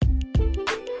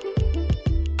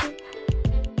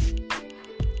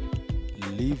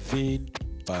Living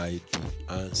by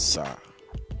the answer.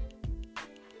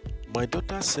 My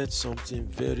daughter said something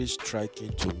very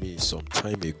striking to me some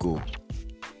time ago.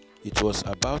 It was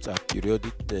about a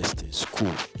periodic test in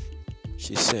school.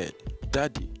 She said,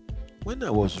 "Daddy, when I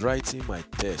was writing my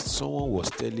test, someone was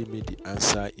telling me the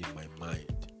answer in my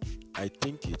mind. I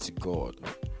think it's God."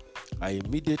 I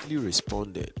immediately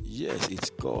responded, "Yes, it's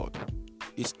God.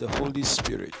 It's the Holy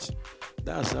Spirit."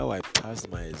 That's how I passed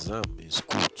my exam in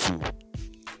school too.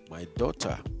 My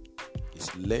daughter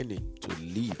is learning to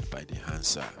live by the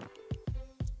answer.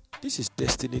 This is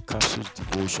Destiny Capsules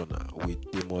Devotional with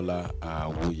Demola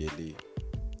Awuyele.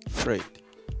 Friend,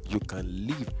 you can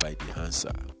live by the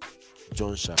answer.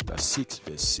 John chapter 6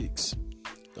 verse 6.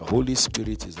 The Holy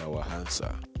Spirit is our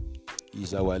answer. He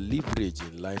is our leverage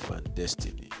in life and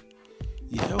destiny.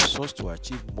 He helps us to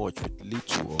achieve much with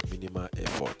little or minimal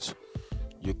effort.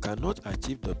 You cannot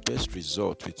achieve the best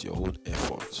result with your own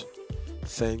effort.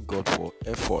 Thank God for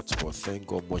effort, but thank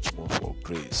God much more for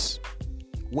grace.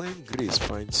 When grace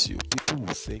finds you, people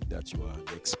will think that you are an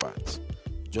expert.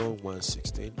 John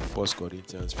 1:16, 1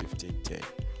 Corinthians 15:10.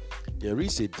 There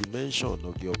is a dimension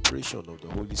of the operation of the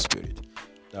Holy Spirit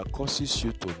that causes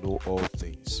you to know all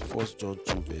things. 1 John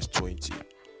 2 verse 20.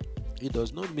 It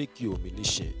does not make you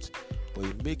omniscient, but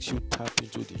it makes you tap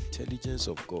into the intelligence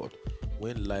of God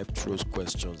when life throws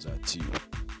questions at you.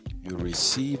 You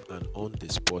receive an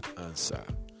on-the-spot answer.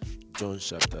 John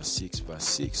chapter 6 verse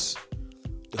 6.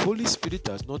 The Holy Spirit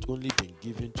has not only been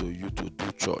given to you to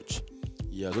do church,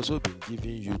 He has also been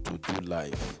given you to do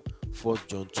life. 1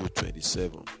 John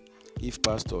 2:27. If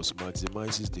pastors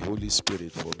maximizes the Holy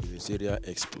Spirit for ministerial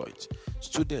exploits,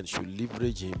 students should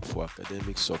leverage Him for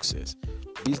academic success.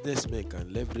 Businessmen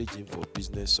can leverage Him for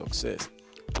business success.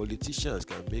 Politicians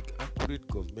can make accurate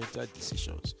governmental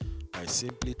decisions by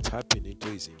simply tapping into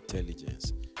His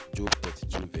intelligence. Job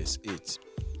 32 verse 8.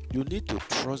 You need to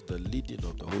trust the leading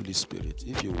of the Holy Spirit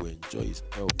if you will enjoy His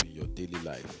help in your daily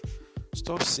life.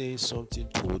 Stop saying something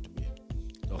told me.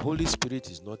 The Holy Spirit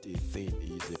is not a thing,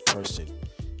 He is a person.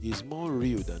 He is more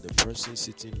real than the person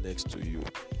sitting next to you.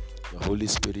 The Holy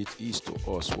Spirit is to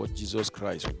us what Jesus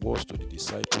Christ was to the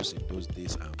disciples in those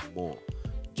days and more.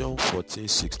 John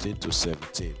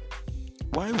 14:16-17.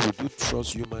 Why would you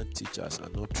trust human teachers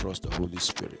and not trust the Holy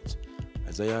Spirit?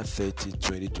 Isaiah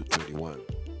 30:20-21.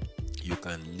 You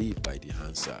can live by the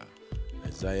answer.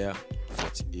 Isaiah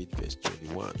 48 verse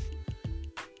 21.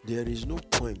 There is no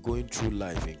point going through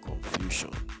life in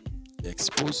confusion.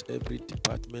 Expose every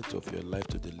department of your life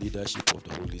to the leadership of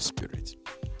the Holy Spirit.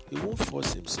 He won't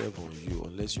force Himself on you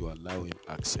unless you allow Him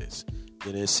access.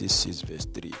 Genesis 6 verse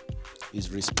 3.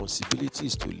 His responsibility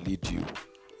is to lead you.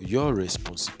 Your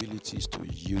responsibility is to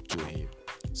yield to Him.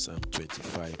 Psalm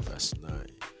 25 verse 9.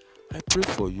 I pray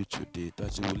for you today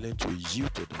that you will learn to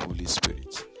yield to the Holy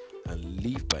Spirit and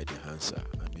live by the answer,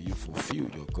 and may you fulfill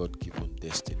your God-given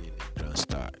destiny in a grand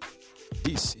style.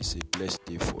 This is a blessed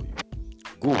day for you.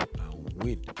 Go and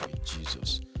win with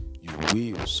Jesus.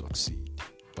 You will succeed.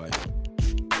 Bye for now.